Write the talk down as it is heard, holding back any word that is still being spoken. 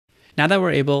Now that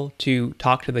we're able to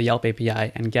talk to the Yelp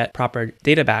API and get proper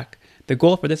data back, the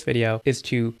goal for this video is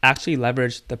to actually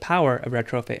leverage the power of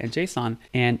Retrofit and JSON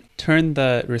and turn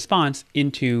the response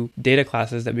into data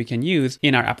classes that we can use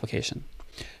in our application.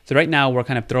 So right now we're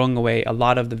kind of throwing away a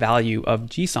lot of the value of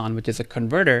GSON, which is a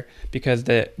converter, because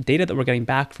the data that we're getting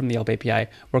back from the Yelp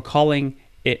API, we're calling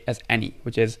it as any,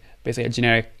 which is basically a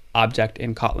generic object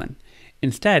in Kotlin.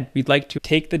 Instead, we'd like to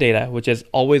take the data, which is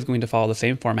always going to follow the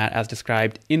same format as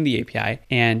described in the API,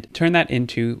 and turn that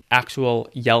into actual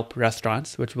Yelp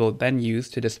restaurants, which we'll then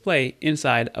use to display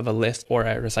inside of a list or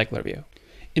a recycler view.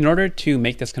 In order to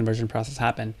make this conversion process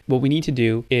happen, what we need to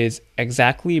do is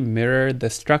exactly mirror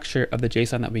the structure of the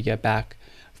JSON that we get back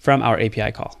from our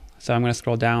API call. So I'm going to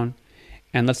scroll down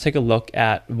and let's take a look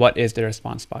at what is the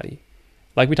response body.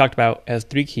 Like we talked about, it has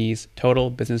 3 keys: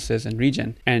 total, businesses, and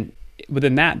region. And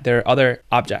within that, there are other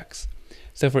objects.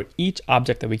 So for each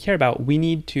object that we care about, we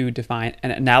need to define an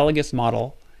analogous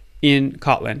model in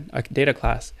Kotlin, a data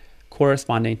class,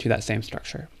 corresponding to that same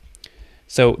structure.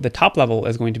 So the top level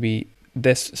is going to be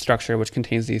this structure, which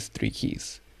contains these 3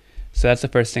 keys. So that's the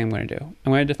first thing I'm going to do.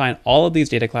 I'm going to define all of these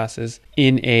data classes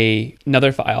in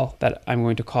another file that I'm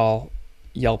going to call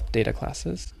Yelp data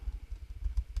classes.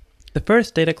 The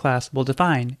first data class we'll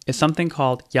define is something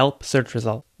called Yelp search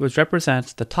result, which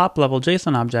represents the top level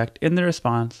JSON object in the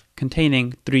response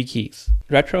containing 3 keys.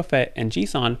 Retrofit and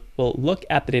GSON will look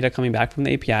at the data coming back from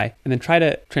the API and then try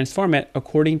to transform it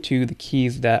according to the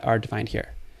keys that are defined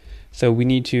here. So we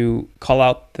need to call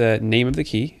out the name of the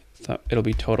key. So it'll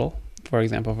be total, for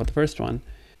example, for the first one.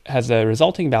 It has a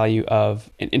resulting value of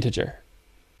an integer.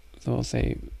 So we'll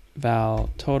say val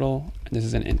total, and this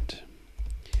is an int.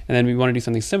 And then we want to do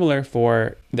something similar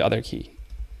for the other key.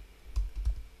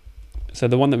 So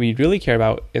the one that we really care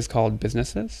about is called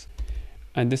businesses.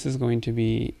 And this is going to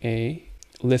be a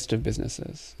list of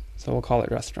businesses. So we'll call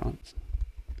it restaurants.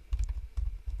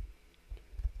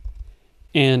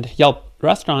 And Yelp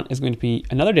restaurant is going to be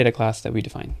another data class that we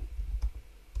define.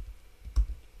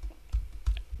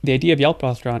 The idea of Yelp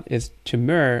restaurant is to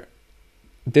mirror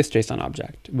this JSON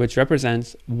object, which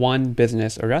represents one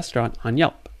business or restaurant on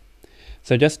Yelp.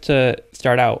 So just to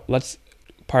start out, let's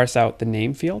parse out the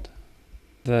name field.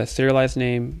 The serialized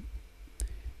name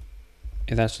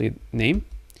is actually name,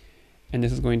 and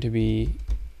this is going to be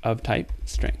of type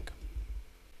string.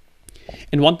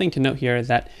 And one thing to note here is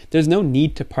that there's no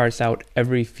need to parse out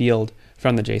every field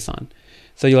from the JSON.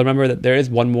 So you'll remember that there is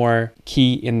one more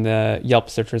key in the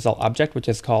Yelp search result object, which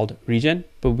is called region,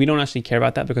 but we don't actually care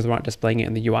about that because we're not displaying it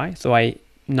in the UI. So I'm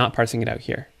not parsing it out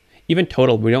here. Even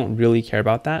total, we don't really care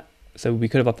about that. So we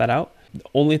could have left that out. The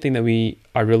only thing that we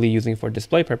are really using for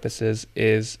display purposes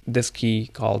is this key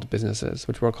called businesses,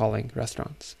 which we're calling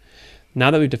restaurants.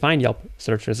 Now that we've defined Yelp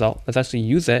search result, let's actually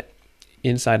use it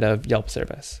inside of Yelp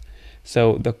service.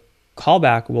 So the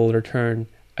callback will return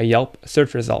a Yelp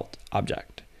search result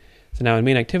object. So now in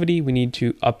main activity, we need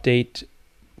to update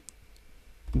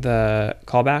the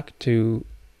callback to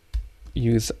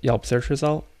use Yelp search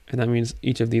result. And that means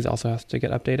each of these also has to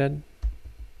get updated.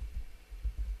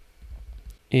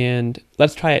 And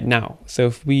let's try it now. So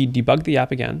if we debug the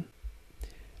app again,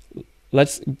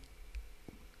 let's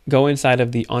go inside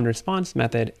of the onResponse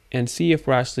method and see if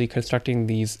we're actually constructing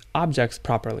these objects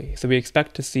properly. So we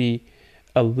expect to see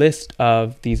a list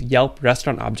of these Yelp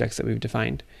restaurant objects that we've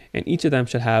defined, and each of them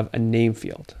should have a name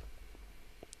field.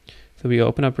 So we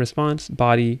open up response,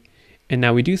 body, and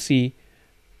now we do see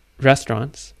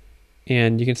restaurants,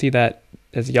 and you can see that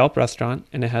there's Yelp restaurant,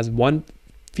 and it has one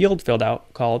field filled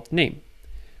out called name,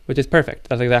 which is perfect.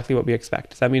 That's exactly what we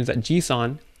expect. So that means that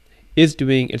JSON is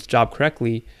doing its job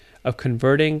correctly of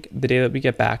converting the data that we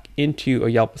get back into a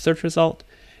Yelp search result.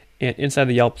 And inside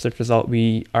the Yelp search result,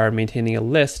 we are maintaining a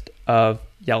list of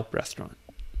Yelp restaurant.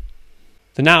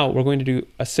 So now we're going to do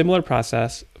a similar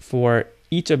process for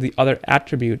each of the other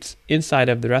attributes inside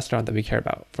of the restaurant that we care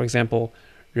about. For example,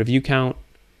 review count,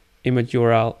 image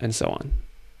URL, and so on.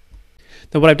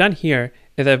 So what I've done here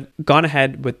is I've gone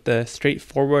ahead with the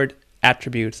straightforward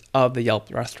attributes of the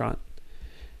Yelp restaurant.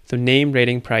 So name,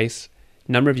 rating, price,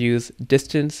 number of views,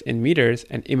 distance in meters,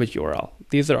 and image URL.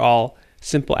 These are all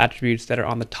simple attributes that are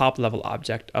on the top level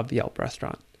object of the Yelp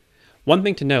restaurant. One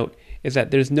thing to note is that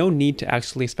there's no need to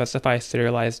actually specify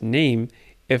serialized name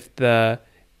if the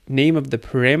name of the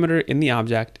parameter in the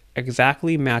object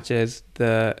exactly matches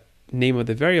the name of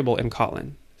the variable in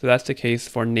Kotlin. So that's the case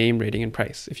for name, rating, and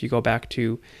price. If you go back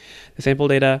to the sample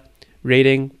data,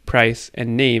 rating, price,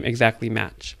 and name exactly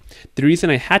match. The reason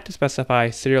I had to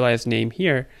specify serialized name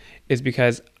here is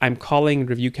because I'm calling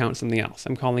review count something else.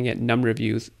 I'm calling it number of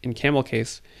views in camel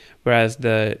case, whereas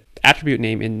the attribute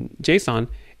name in JSON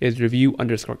is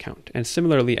review_count. And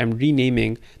similarly, I'm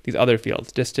renaming these other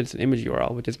fields, distance and image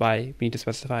URL, which is why we need to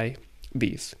specify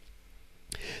these.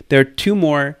 There are two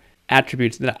more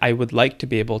attributes that I would like to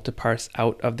be able to parse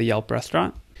out of the Yelp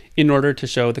restaurant in order to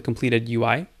show the completed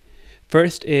UI.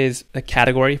 First is a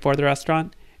category for the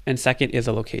restaurant, and second is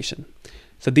a location.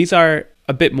 So these are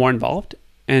a bit more involved,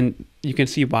 and you can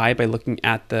see why by looking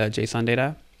at the JSON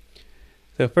data.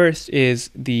 So first is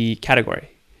the category.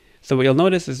 So what you'll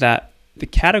notice is that the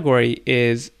category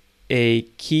is a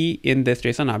key in this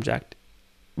JSON object,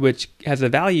 which has a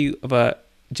value of a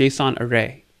JSON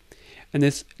array. And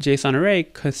this JSON array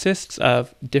consists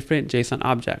of different JSON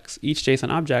objects. Each JSON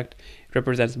object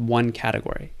represents one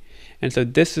category. And so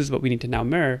this is what we need to now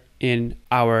mirror in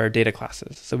our data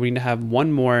classes. So we need to have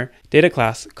one more data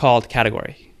class called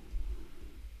category.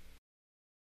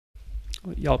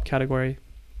 Yelp category.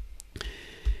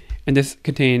 And this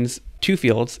contains two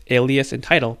fields, alias and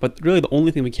title, but really the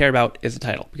only thing we care about is the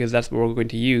title, because that's what we're going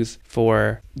to use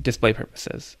for display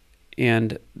purposes.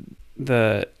 And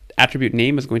the attribute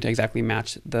name is going to exactly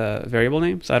match the variable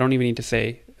name, so I don't even need to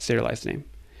say serialized name.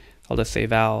 I'll just say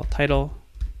val title,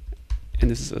 and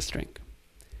this is a string.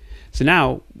 So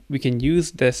now we can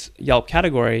use this Yelp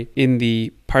category in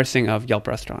the parsing of Yelp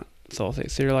restaurant. So I'll say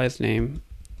serialized name,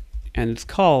 and it's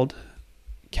called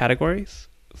categories.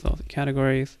 So I'll say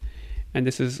categories, and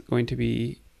this is going to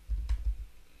be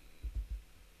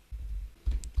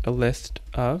a list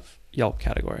of Yelp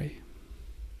category.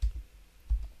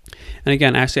 And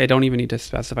again, actually, I don't even need to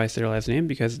specify serialized name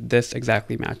because this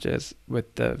exactly matches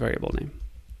with the variable name.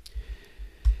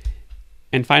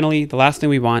 And finally, the last thing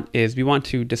we want is we want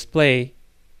to display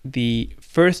the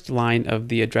first line of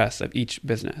the address of each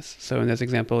business. So in this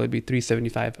example, it'd be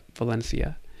 375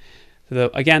 Valencia. So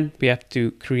again, we have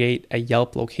to create a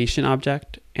Yelp location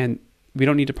object, and we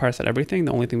don't need to parse out everything.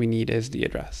 The only thing we need is the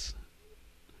address.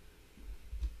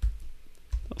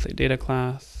 I'll say data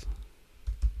class,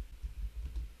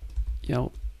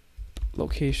 Yelp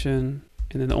location,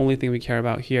 and then the only thing we care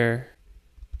about here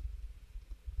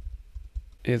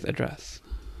is address.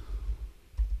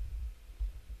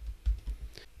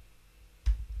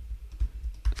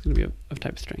 It's going to be of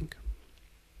type string.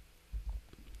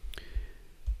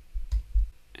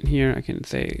 And here I can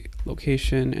say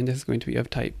location, and this is going to be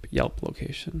of type Yelp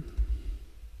location.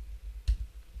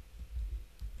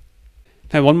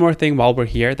 Now, one more thing while we're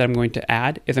here that I'm going to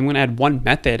add is I'm going to add one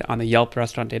method on the Yelp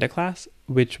restaurant data class,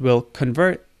 which will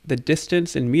convert the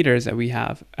distance in meters that we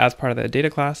have as part of the data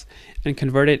class and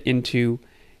convert it into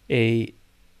a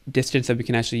distance that we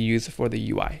can actually use for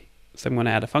the UI. So I'm going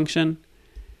to add a function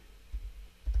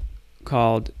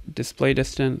called display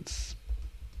distance,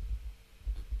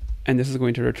 and this is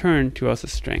going to return to us a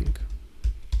string.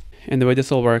 And the way this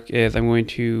will work is I'm going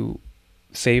to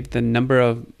save the number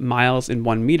of miles in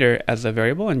 1 meter as a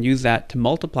variable and use that to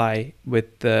multiply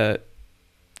with the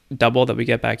double that we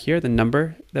get back here, the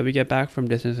number that we get back from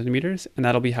distance in meters, and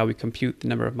that'll be how we compute the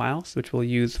number of miles, which we'll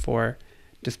use for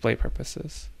display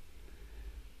purposes.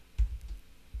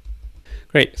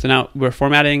 Great, so now we're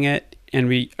formatting it and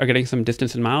we are getting some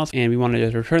distance in miles, and we want to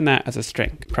just return that as a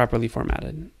string, properly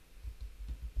formatted.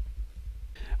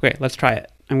 Okay, let's try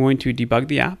it. I'm going to debug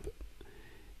the app,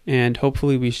 and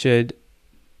hopefully we should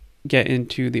get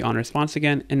into the on response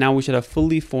again, and now we should have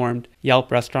fully formed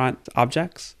Yelp restaurant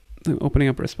objects. I'm opening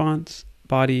up response,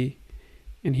 body,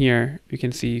 and here you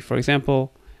can see, for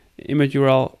example, image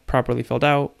URL properly filled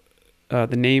out, the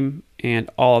name, and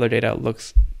all other data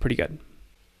looks pretty good.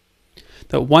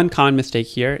 The one common mistake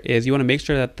here is you want to make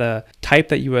sure that the type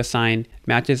that you assign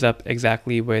matches up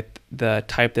exactly with the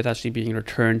type that's actually being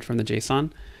returned from the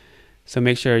JSON. So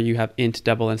make sure you have int,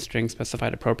 double, and string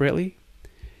specified appropriately.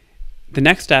 The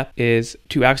next step is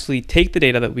to actually take the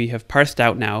data that we have parsed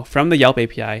out now from the Yelp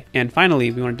API, and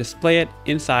finally we want to display it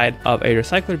inside of a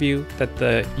recycler view that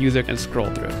the user can scroll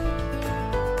through.